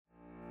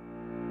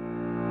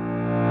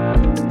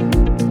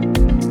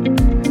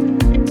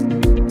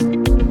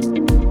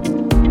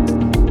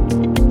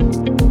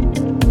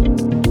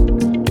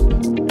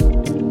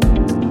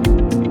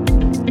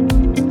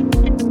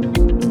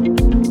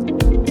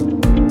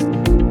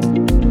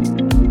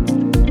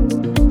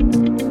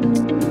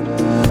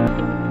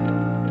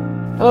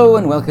Hello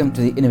and welcome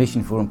to the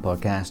Innovation Forum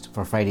podcast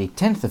for Friday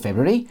 10th of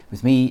February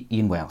with me,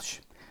 Ian Welsh.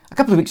 A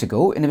couple of weeks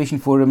ago, Innovation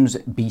Forum's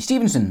Bea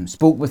Stevenson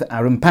spoke with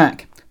Aaron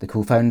Pack, the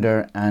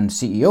co-founder and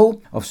CEO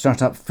of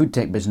startup food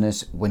tech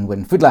business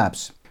WinWin Food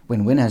Labs.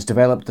 WinWin has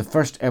developed the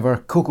first ever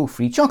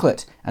cocoa-free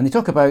chocolate, and they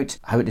talk about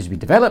how it has been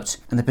developed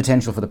and the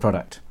potential for the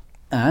product.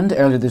 And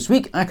earlier this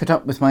week, I caught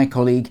up with my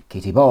colleague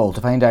Katie Ball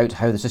to find out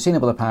how the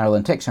Sustainable Apparel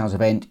and Textiles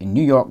event in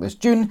New York this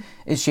June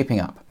is shaping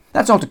up.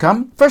 That's all to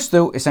come. First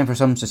though, it's time for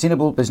some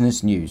sustainable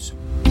business news.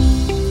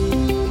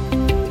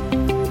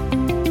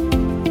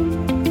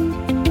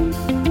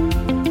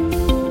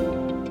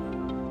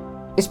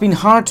 It's been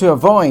hard to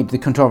avoid the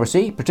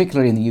controversy,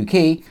 particularly in the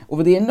UK,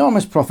 over the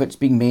enormous profits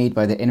being made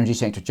by the energy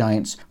sector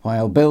giants,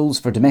 while bills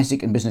for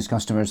domestic and business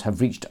customers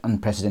have reached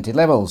unprecedented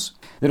levels.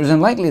 There is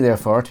unlikely,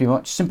 therefore, to be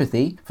much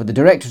sympathy for the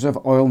directors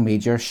of oil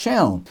major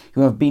Shell,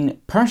 who have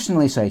been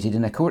personally cited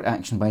in a court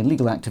action by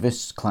legal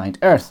activists Client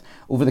Earth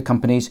over the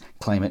company's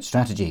climate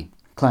strategy.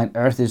 Client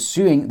Earth is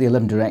suing the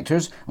 11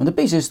 directors on the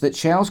basis that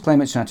Shell's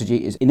climate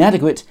strategy is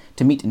inadequate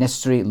to meet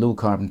necessary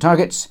low-carbon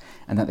targets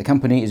and that the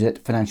company is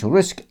at financial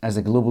risk as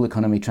the global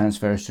economy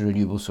transfers to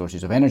renewable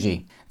sources of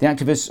energy. The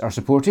activists are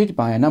supported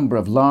by a number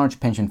of large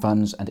pension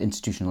funds and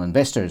institutional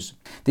investors.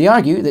 They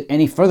argue that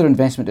any further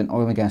investment in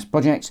oil and gas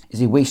projects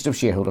is a waste of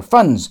shareholder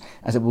funds,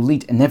 as it will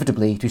lead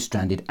inevitably to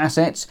stranded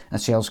assets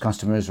as Shell's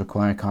customers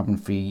require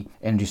carbon-free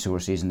energy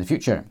sources in the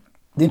future.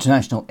 The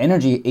International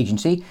Energy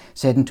Agency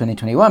said in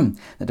 2021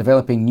 that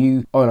developing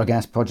new oil or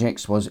gas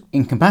projects was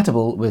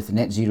incompatible with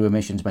net zero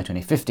emissions by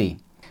 2050.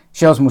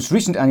 Shell's most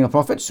recent annual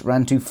profits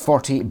ran to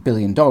 $40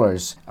 billion,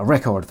 a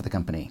record for the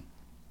company.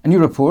 A new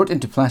report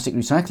into plastic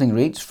recycling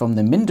rates from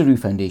the Minderoo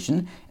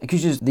Foundation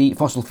accuses the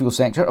fossil fuel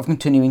sector of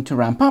continuing to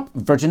ramp up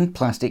virgin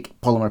plastic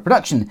polymer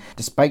production,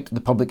 despite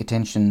the public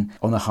attention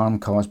on the harm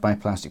caused by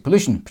plastic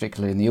pollution,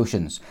 particularly in the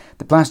oceans.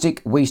 The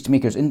Plastic Waste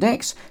Makers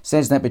Index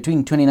says that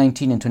between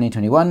 2019 and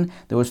 2021,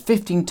 there was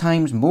 15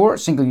 times more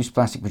single-use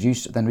plastic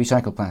produced than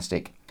recycled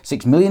plastic.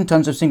 6 million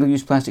tonnes of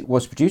single-use plastic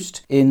was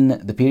produced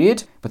in the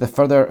period, with a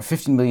further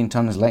 15 million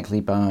tonnes likely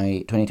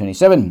by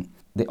 2027.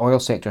 The oil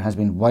sector has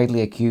been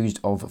widely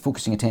accused of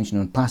focusing attention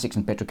on plastics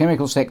and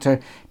petrochemical sector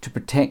to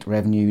protect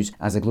revenues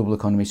as the global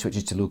economy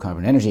switches to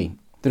low-carbon energy.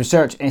 The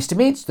research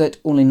estimates that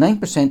only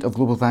 9% of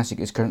global plastic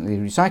is currently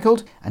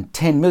recycled and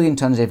 10 million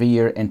tonnes every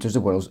year enters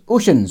the world's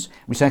oceans.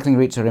 Recycling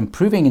rates are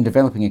improving in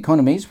developing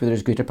economies where there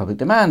is greater public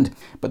demand,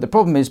 but the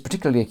problem is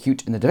particularly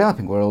acute in the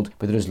developing world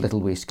where there is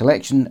little waste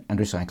collection and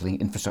recycling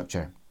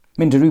infrastructure.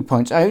 Minderoo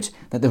points out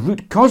that the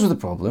root cause of the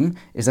problem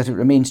is that it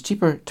remains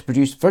cheaper to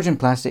produce virgin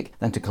plastic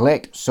than to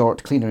collect,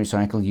 sort, clean and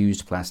recycle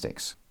used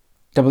plastics.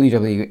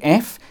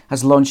 WWF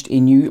has launched a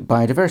new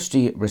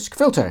biodiversity risk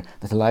filter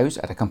that allows,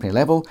 at a company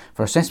level,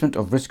 for assessment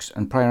of risks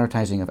and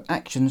prioritising of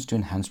actions to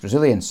enhance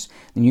resilience.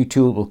 The new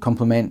tool will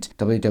complement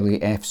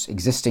WWF's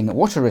existing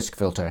water risk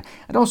filter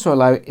and also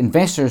allow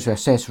investors to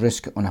assess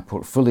risk on a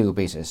portfolio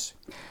basis.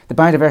 The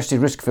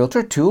Biodiversity Risk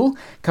Filter tool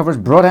covers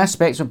broad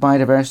aspects of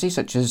biodiversity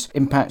such as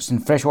impacts in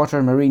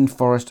freshwater, marine,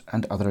 forest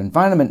and other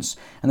environments,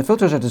 and the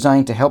filters are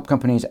designed to help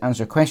companies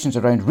answer questions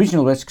around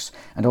regional risks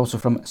and also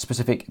from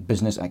specific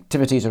business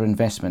activities or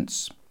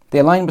investments. They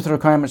align with the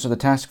requirements of the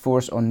Task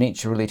Force on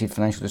Nature-Related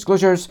Financial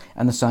Disclosures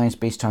and the Science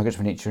Based Targets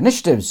for Nature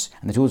initiatives,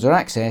 and the tools are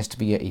accessed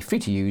via a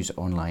free-to-use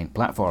online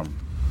platform.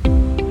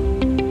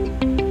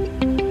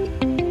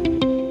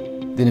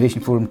 The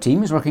Innovation Forum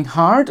team is working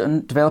hard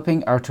on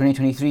developing our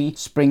 2023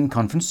 spring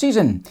conference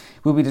season.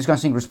 We'll be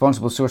discussing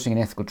responsible sourcing and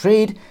ethical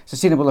trade,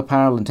 sustainable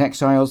apparel and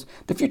textiles,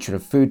 the future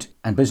of food,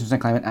 and business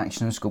and climate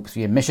action and Scope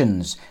 3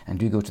 emissions. And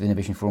do go to the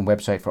Innovation Forum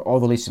website for all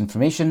the latest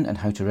information and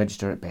how to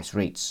register at best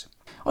rates.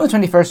 On the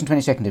 21st and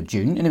 22nd of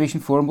June,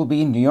 Innovation Forum will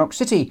be in New York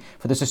City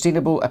for the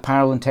Sustainable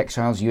Apparel and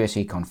Textiles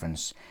USA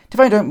conference. To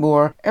find out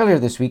more, earlier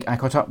this week I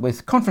caught up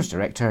with Conference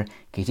Director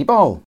Katie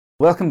Ball.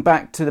 Welcome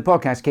back to the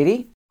podcast,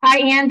 Katie. Hi,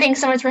 Ian.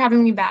 Thanks so much for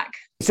having me back.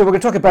 So we're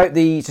going to talk about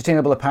the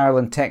Sustainable Apparel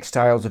and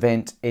Textiles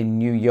event in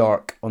New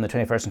York on the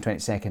 21st and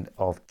 22nd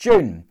of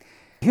June.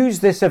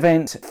 Who's this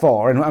event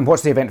for and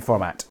what's the event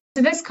format?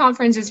 So this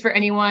conference is for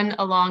anyone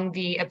along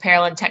the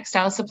apparel and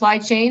textile supply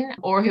chain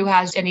or who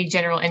has any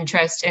general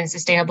interest in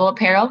sustainable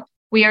apparel.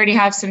 We already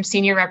have some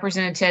senior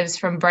representatives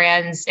from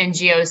brands,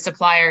 NGOs,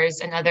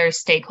 suppliers, and other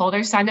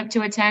stakeholders signed up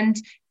to attend.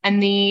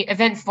 And the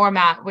event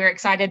format, we're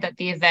excited that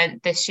the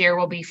event this year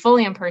will be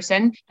fully in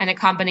person and a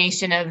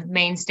combination of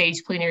main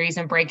stage plenaries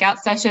and breakout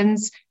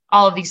sessions.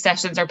 All of these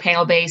sessions are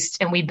panel-based,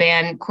 and we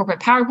ban corporate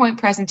PowerPoint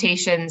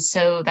presentations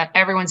so that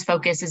everyone's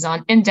focus is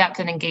on in-depth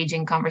and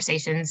engaging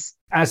conversations.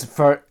 As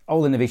for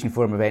all Innovation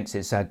Forum events,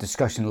 it's a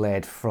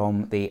discussion-led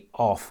from the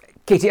off.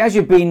 Katie, as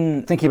you've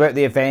been thinking about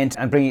the event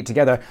and bringing it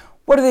together,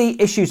 what are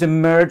the issues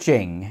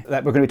emerging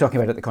that we're going to be talking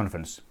about at the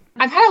conference?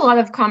 I've had a lot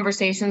of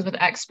conversations with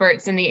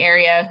experts in the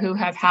area who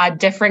have had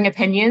differing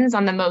opinions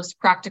on the most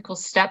practical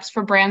steps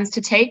for brands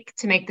to take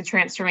to make the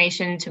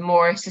transformation to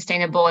more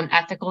sustainable and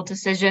ethical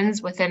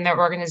decisions within their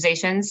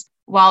organizations.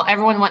 While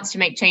everyone wants to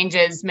make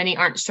changes, many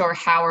aren't sure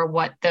how or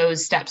what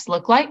those steps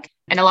look like.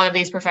 And a lot of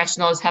these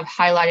professionals have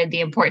highlighted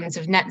the importance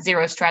of net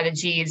zero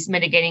strategies,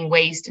 mitigating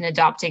waste, and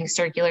adopting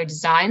circular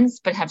designs,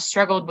 but have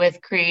struggled with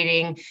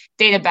creating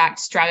data-backed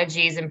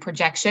strategies and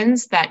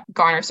projections that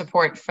garner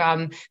support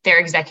from their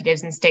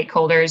executives and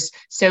stakeholders.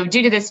 So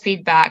due to this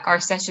feedback, our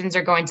sessions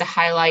are going to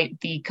highlight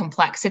the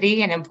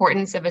complexity and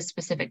importance of a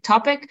specific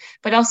topic,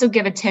 but also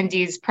give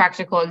attendees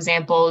practical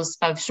examples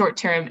of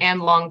short-term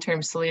and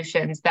long-term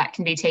solutions that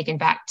can be taken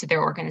back to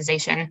their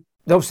organization.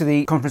 Obviously,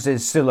 the conference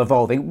is still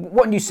evolving.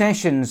 What new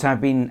sessions have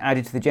been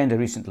added to the agenda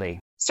recently?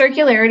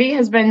 Circularity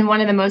has been one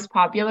of the most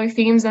popular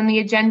themes on the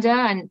agenda,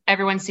 and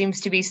everyone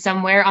seems to be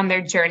somewhere on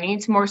their journey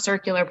to more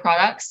circular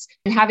products.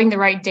 And having the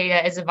right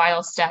data is a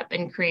vital step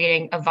in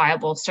creating a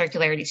viable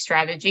circularity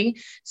strategy.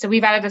 So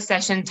we've added a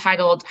session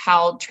titled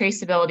How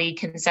Traceability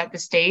Can Set the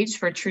Stage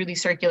for Truly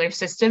Circular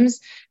Systems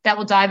that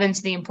will dive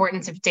into the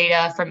importance of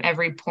data from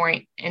every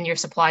point in your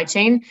supply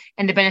chain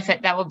and the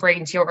benefit that will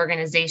bring to your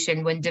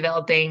organization when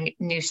developing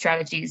new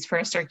strategies for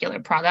a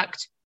circular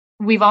product.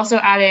 We've also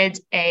added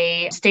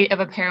a State of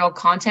Apparel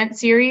content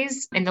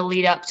series in the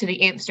lead up to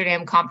the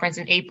Amsterdam conference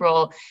in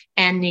April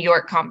and New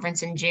York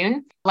conference in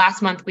June.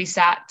 Last month, we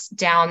sat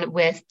down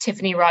with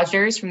Tiffany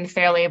Rogers from the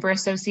Fair Labor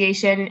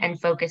Association and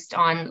focused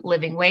on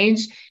living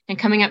wage. And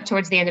coming up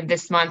towards the end of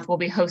this month, we'll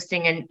be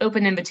hosting an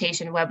open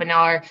invitation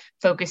webinar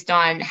focused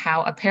on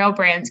how apparel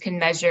brands can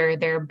measure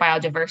their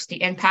biodiversity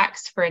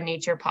impacts for a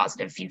nature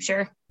positive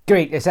future.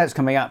 Great, as that's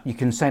coming up, you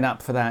can sign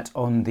up for that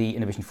on the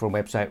Innovation Forum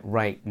website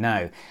right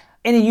now.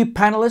 Any new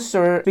panelists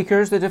or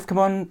speakers that have come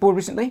on board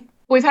recently?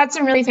 We've had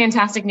some really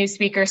fantastic new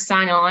speakers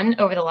sign on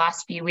over the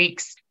last few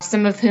weeks,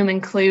 some of whom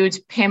include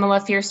Pamela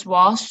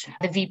Fierce-Walsh,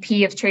 the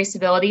VP of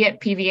Traceability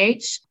at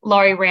PVH,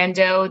 Laurie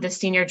Rando, the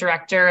Senior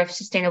Director of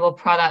Sustainable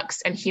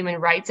Products and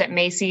Human Rights at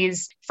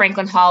Macy's,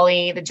 Franklin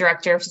Hawley, the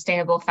Director of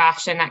Sustainable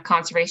Fashion at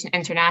Conservation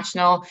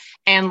International,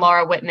 and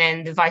Laura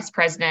Whitman, the Vice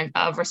President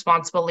of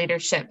Responsible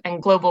Leadership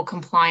and Global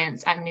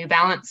Compliance at New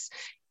Balance.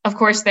 Of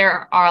course,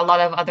 there are a lot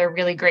of other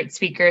really great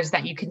speakers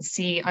that you can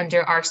see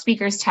under our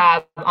speakers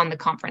tab on the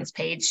conference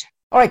page.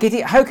 All right,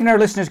 Katie, how can our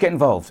listeners get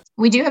involved?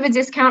 We do have a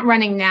discount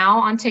running now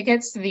on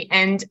tickets to the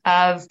end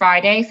of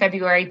Friday,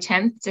 February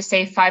 10th, to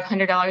save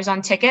 $500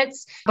 on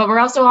tickets. But we're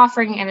also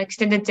offering an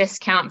extended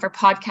discount for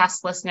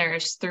podcast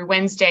listeners through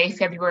Wednesday,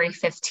 February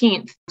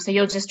 15th. So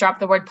you'll just drop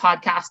the word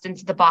podcast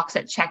into the box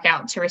at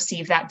checkout to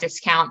receive that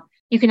discount.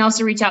 You can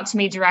also reach out to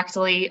me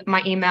directly.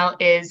 My email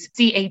is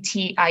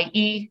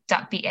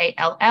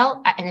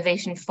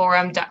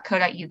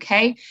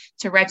catie.ball@innovationforum.co.uk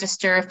to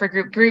register for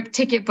group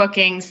ticket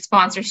bookings,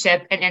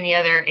 sponsorship, and any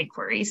other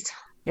inquiries.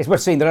 It's worth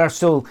saying there are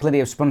still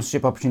plenty of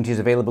sponsorship opportunities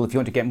available if you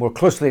want to get more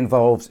closely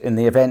involved in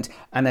the event.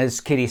 And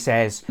as Katie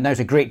says, now's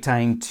a great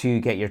time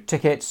to get your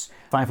tickets.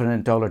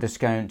 $500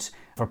 discount.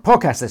 For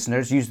podcast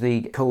listeners, use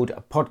the code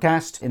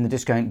PODCAST in the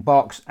discount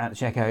box at the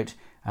checkout.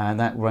 And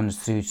that runs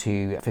through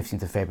to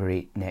 15th of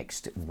February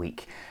next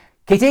week.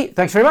 Katie,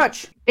 thanks very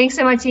much. Thanks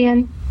so much,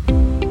 Ian.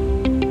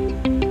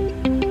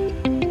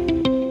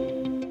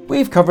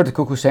 We've covered the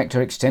cocoa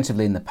sector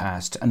extensively in the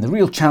past and the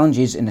real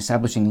challenges in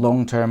establishing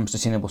long-term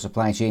sustainable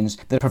supply chains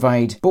that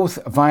provide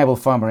both viable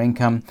farmer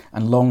income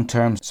and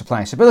long-term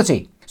supply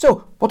stability.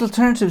 So, what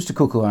alternatives to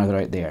cocoa are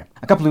there out there?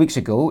 A couple of weeks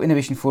ago,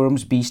 Innovation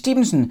Forum's Bea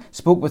Stevenson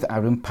spoke with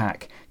Arun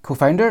Pak,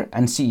 co-founder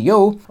and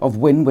CEO of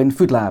Win-Win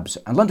Food Labs,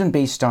 a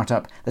London-based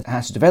startup that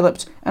has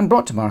developed and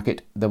brought to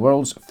market the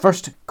world's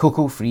first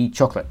cocoa-free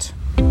chocolate.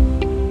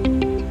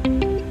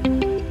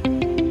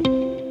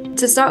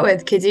 To start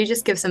with, could you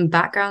just give some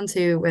background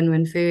to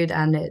Win-Win Food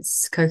and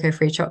its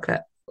cocoa-free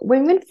chocolate?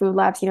 Win-Win Food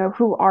Labs,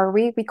 who are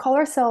we? We call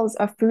ourselves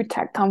a food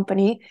tech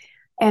company,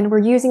 and we're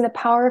using the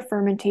power of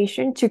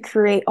fermentation to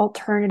create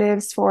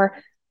alternatives for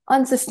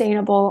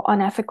unsustainable,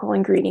 unethical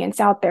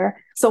ingredients out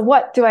there. So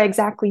what do I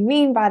exactly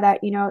mean by that?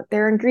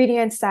 There are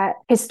ingredients that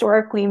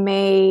historically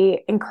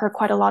may incur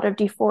quite a lot of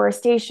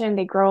deforestation.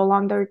 They grow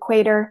along the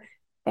equator.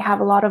 They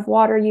have a lot of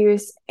water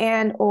use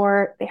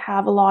or they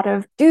have a lot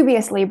of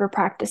dubious labor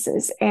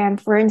practices.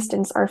 And for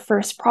instance, our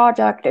first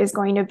project is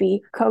going to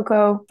be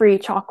cocoa-free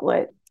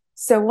chocolate.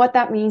 So what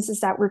that means is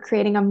that we're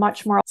creating a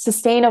much more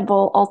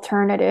sustainable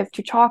alternative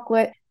to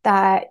chocolate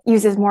that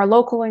uses more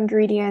local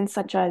ingredients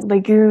such as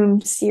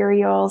legumes,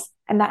 cereals,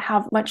 and that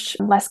have much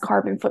less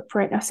carbon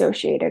footprint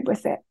associated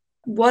with it.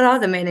 What are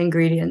the main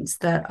ingredients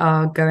that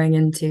are going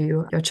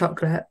into your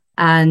chocolate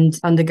and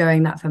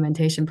undergoing that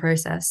fermentation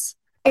process?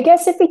 I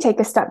guess if we take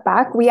a step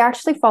back, we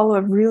actually follow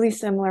a really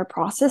similar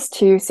process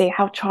to, say,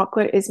 how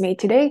chocolate is made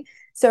today.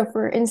 So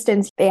for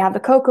instance, they have the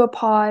cocoa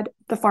pod,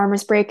 the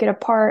farmers break it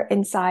apart.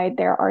 Inside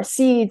there are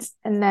seeds,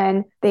 and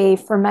then they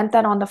ferment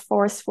that on the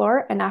forest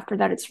floor. And after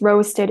that, it's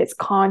roasted, it's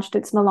conched,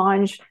 it's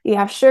melanged. You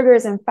have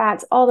sugars and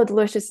fats, all the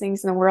delicious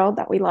things in the world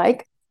that we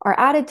like are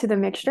added to the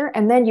mixture.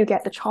 And then you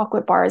get the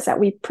chocolate bars that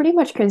we pretty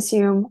much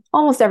consume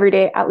almost every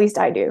day, at least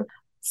I do.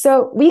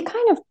 So we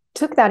kind of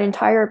took that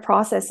entire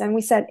process and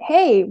we said,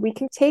 hey, we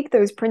can take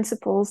those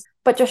principles,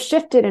 but just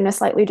shift it in a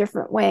slightly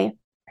different way.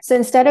 So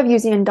instead of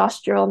using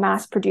industrial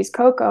mass-produced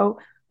cocoa,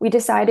 we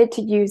decided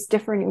to use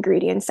different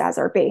ingredients as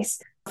our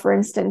base. for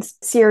instance,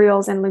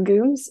 cereals and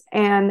legumes.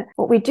 And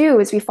what we do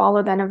is we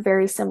follow then a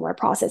very similar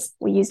process.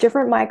 We use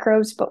different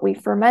microbes, but we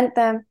ferment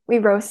them, we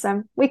roast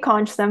them, we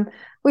conch them.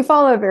 We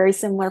follow a very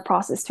similar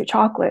process to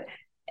chocolate.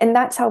 And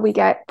that's how we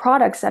get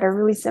products that are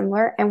really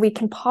similar. And we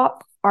can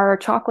pop our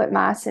chocolate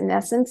mass, in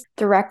essence,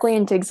 directly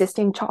into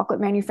existing chocolate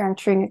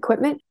manufacturing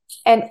equipment.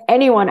 And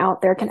anyone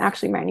out there can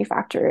actually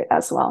manufacture it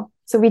as well.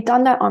 So we've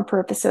done that on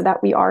purpose so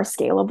that we are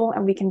scalable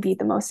and we can be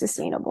the most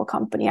sustainable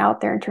company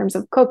out there in terms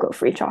of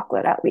cocoa-free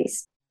chocolate, at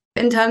least.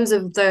 In terms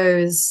of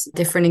those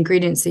different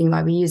ingredients that you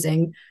might be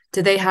using,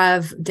 do they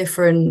have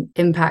different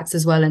impacts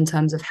as well in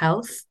terms of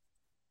health?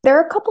 There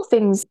are a couple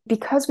things.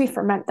 Because we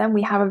ferment them,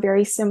 we have a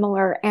very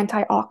similar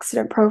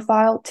antioxidant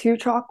profile to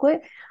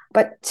chocolate.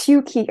 But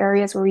two key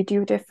areas where we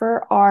do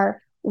differ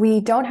are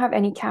we don't have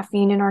any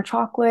caffeine in our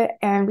chocolate,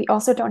 and we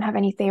also don't have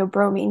any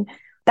theobromine.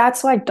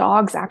 That's why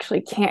dogs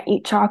actually can't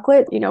eat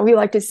chocolate. We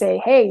like to say,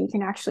 hey, you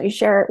can actually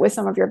share it with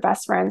some of your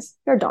best friends,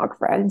 your dog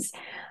friends.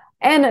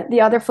 And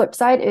the other flip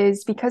side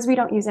is because we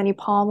don't use any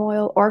palm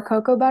oil or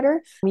cocoa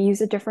butter, we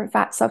use a different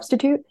fat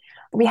substitute.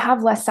 We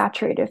have less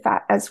saturated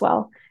fat as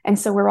well. And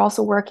so we're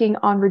also working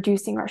on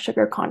reducing our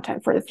sugar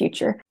content for the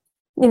future.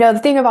 The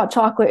thing about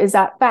chocolate is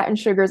that fat and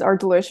sugars are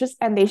delicious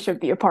and they should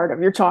be a part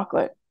of your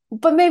chocolate,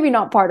 but maybe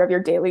not part of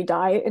your daily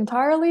diet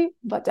entirely,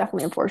 but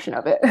definitely a portion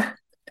of it.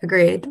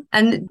 Agreed.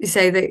 And you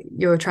say that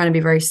you're trying to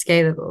be very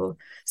scalable.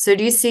 So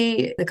do you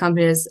see the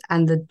companies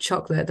and the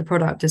chocolate, the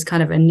product, as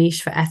kind of a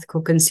niche for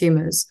ethical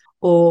consumers,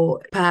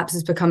 or perhaps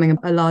it's becoming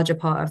a larger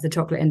part of the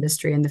chocolate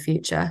industry in the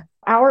future?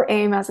 Our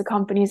aim as a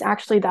company is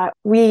actually that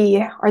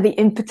we are the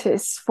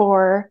impetus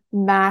for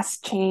mass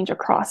change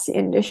across the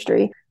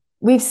industry.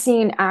 We've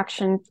seen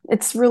action.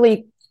 It's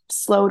really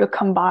slow to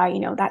come by,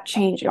 that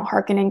change.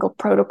 Harkenengel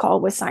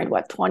Protocol was signed,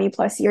 20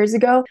 plus years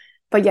ago?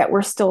 But yet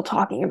we're still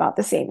talking about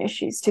the same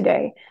issues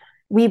today.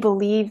 We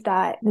believe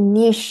that the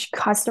niche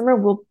customer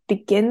will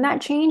begin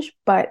that change,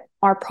 but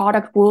our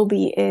product will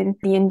be in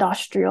the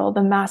industrial,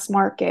 the mass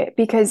market,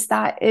 because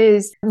that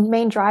is the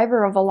main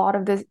driver of a lot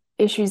of the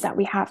issues that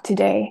we have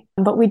today.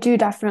 But we do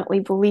definitely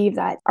believe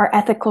that our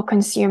ethical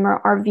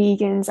consumer, our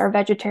vegans, our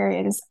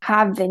vegetarians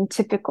have been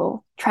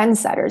typical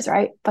trendsetters,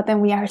 right? But then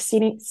we are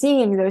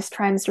seeing those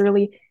trends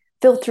really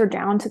filter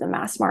down to the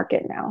mass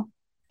market now.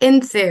 In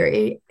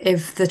theory,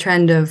 if the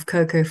trend of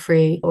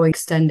cocoa-free or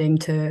extending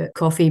to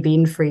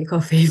bean-free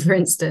coffee, for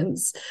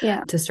instance,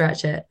 to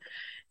stretch it,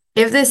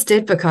 if this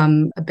did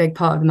become a big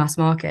part of the mass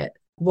market,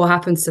 what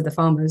happens to the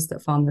farmers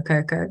that farm the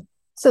cocoa?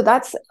 So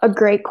that's a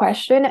great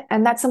question.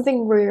 And that's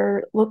something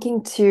we're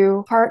looking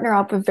to partner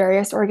up with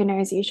various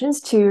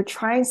organizations to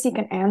try and seek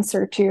an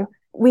answer to.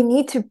 We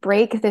need to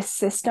break this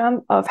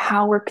system of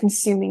how we're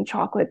consuming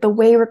chocolate. The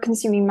way we're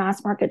consuming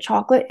mass market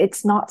chocolate,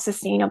 it's not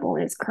sustainable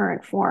in its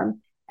current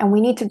form. And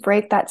we need to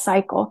break that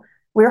cycle.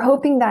 We're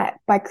hoping that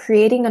by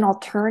creating an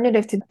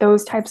alternative to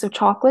those types of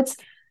chocolates,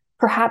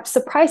 perhaps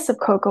the price of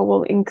cocoa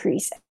will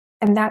increase.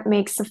 And that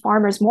makes the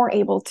farmers more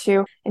able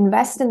to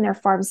invest in their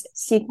farms,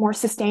 seek more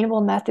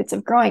sustainable methods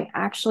of growing,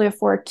 actually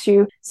afford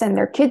to send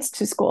their kids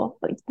to school.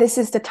 This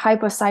is the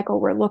type of cycle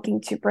we're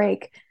looking to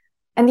break.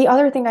 And the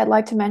other thing I'd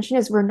like to mention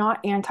is we're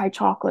not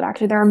anti-chocolate.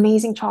 Actually, there are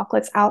amazing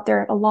chocolates out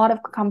there, a lot of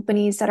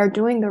companies that are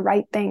doing the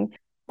right thing.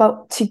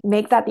 But to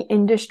make that the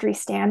industry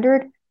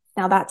standard,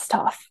 now that's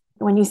tough.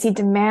 When you see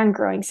demand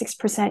growing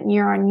 6%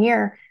 year on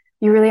year,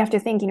 you really have to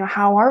think,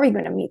 how are we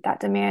going to meet that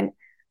demand?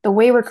 The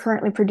way we're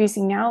currently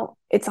producing now,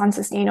 it's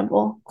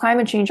unsustainable.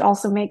 Climate change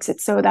also makes it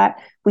so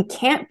that we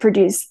can't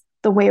produce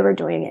the way we're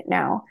doing it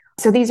now.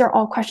 So these are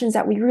all questions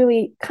that we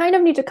really kind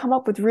of need to come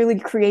up with really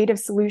creative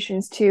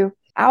solutions to.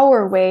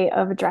 Our way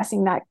of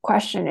addressing that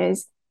question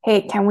is,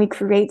 hey, can we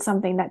create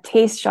something that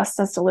tastes just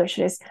as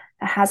delicious,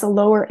 that has a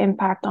lower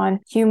impact on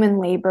human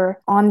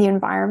labor, on the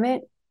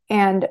environment,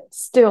 and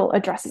still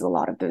addresses a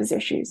lot of those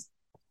issues?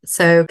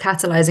 So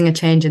catalyzing a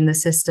change in the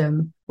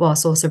system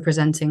whilst also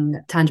presenting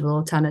a tangible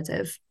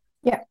alternative.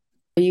 Yeah.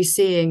 Are you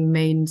seeing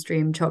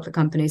mainstream chocolate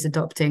companies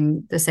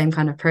adopting the same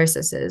kind of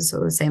processes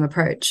or the same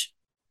approach?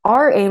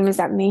 Our aim is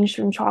that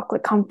mainstream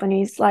chocolate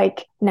companies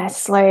like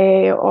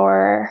Nestle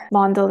or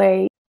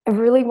Mondelez, I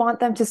really want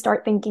them to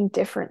start thinking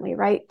differently,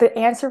 right? The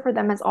answer for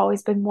them has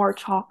always been more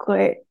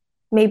chocolate,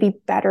 maybe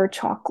better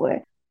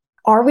chocolate.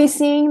 Are we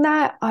seeing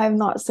that? I'm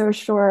not so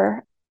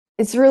sure.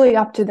 It's really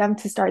up to them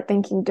to start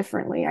thinking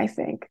differently, I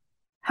think.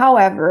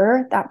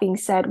 However, that being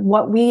said,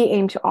 what we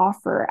aim to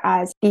offer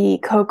as the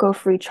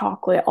cocoa-free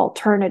chocolate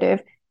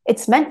alternative,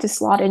 it's meant to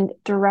slot in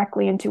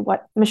directly into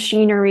what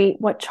machinery,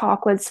 what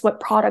chocolates, what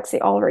products they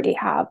already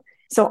have.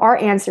 So our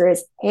answer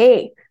is,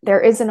 hey,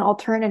 there is an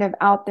alternative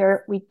out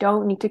there. We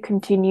don't need to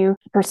continue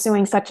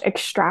pursuing such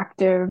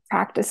extractive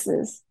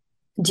practices.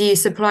 Do you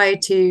supply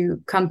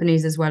to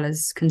companies as well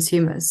as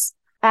consumers?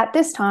 At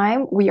this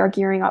time, we are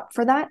gearing up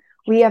for that.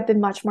 We have been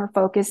much more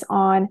focused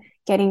on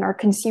getting our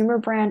consumer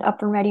brand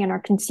up and ready on our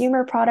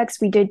consumer products.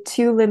 We did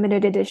 2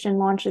 limited edition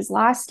launches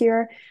last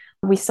year.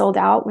 We sold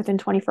out within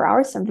 24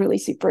 hours. So I'm really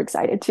super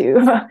excited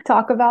to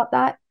talk about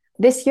that.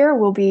 This year,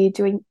 we'll be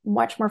doing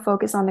much more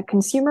focus on the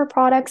consumer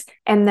products.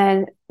 And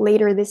then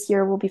later this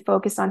year, we'll be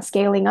focused on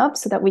scaling up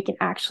so that we can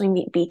actually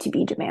meet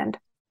B2B demand.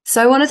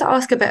 So I wanted to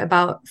ask a bit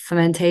about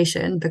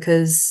fermentation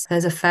because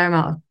there's a fair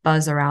amount of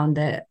buzz around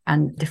it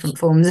and different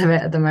forms of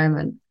it at the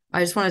moment. I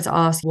just wanted to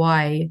ask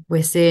why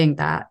we're seeing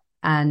that,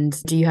 and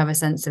do you have a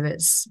sense of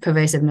its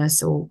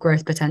pervasiveness or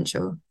growth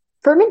potential?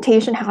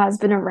 Fermentation has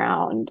been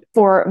around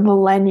for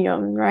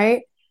millennium,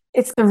 right?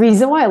 It's the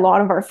reason why a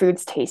lot of our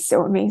foods taste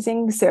so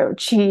amazing. So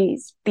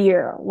cheese,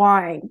 beer,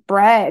 wine,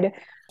 bread.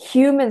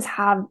 Humans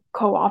have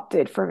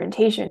co-opted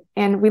fermentation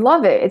and we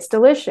love it. It's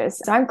delicious.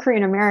 I'm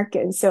Korean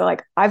American, so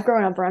like I've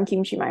grown up around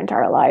kimchi my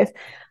entire life.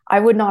 I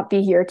would not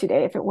be here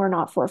today if it were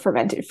not for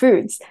fermented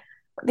foods.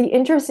 The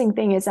interesting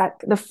thing is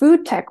that the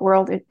food tech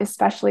world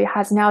especially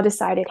has now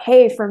decided,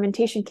 hey,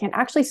 fermentation can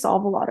actually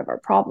solve a lot of our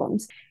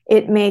problems.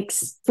 It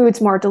makes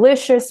foods more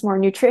delicious, more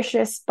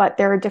nutritious, but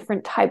there are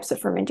different types of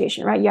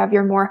fermentation, right? You have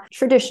your more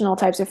traditional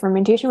types of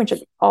fermentation, which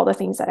is all the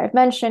things that I've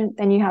mentioned.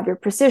 Then you have your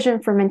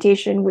precision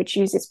fermentation, which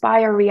uses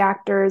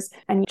bioreactors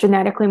and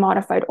genetically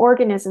modified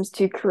organisms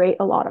to create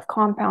a lot of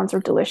compounds or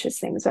delicious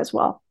things as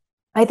well.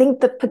 I think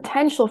the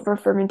potential for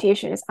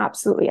fermentation is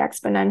absolutely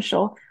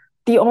exponential.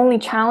 The only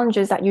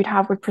challenges that you'd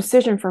have with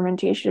precision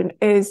fermentation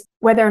is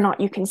whether or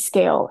not you can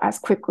scale as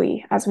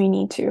quickly as we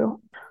need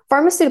to.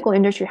 Pharmaceutical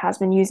industry has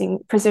been using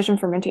precision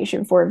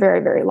fermentation for a very,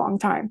 very long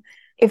time.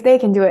 If they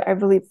can do it, I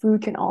believe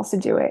food can also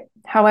do it.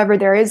 However,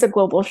 there is a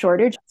global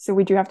shortage, so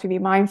we do have to be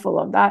mindful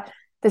of that.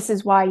 This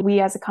is why we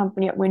as a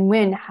company at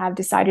WinWin have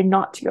decided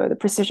not to go the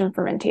precision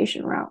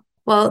fermentation route.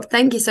 Well,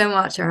 thank you so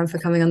much, Erin, for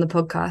coming on the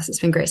podcast. It's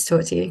been great to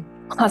talk to you.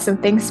 Awesome.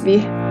 Thanks, Bea.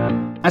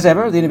 As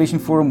ever, the Innovation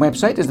Forum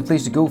website is the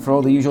place to go for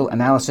all the usual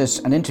analysis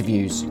and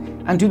interviews.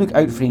 And do look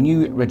out for a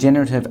new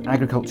regenerative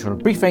agriculture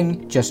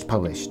briefing just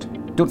published.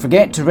 Don't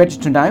forget to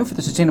register now for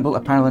the Sustainable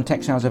Apparel and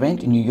Textiles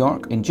event in New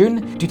York in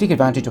June to take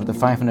advantage of the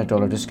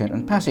 $500 discount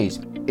on passes.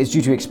 It's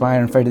due to expire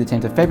on Friday the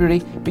 10th of February,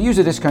 but use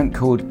the discount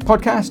code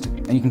PODCAST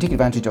and you can take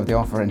advantage of the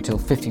offer until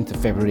 15th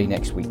of February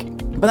next week.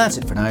 But that's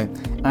it for now.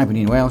 I've been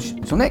Ian Welsh.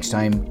 Until next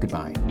time,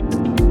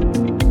 goodbye.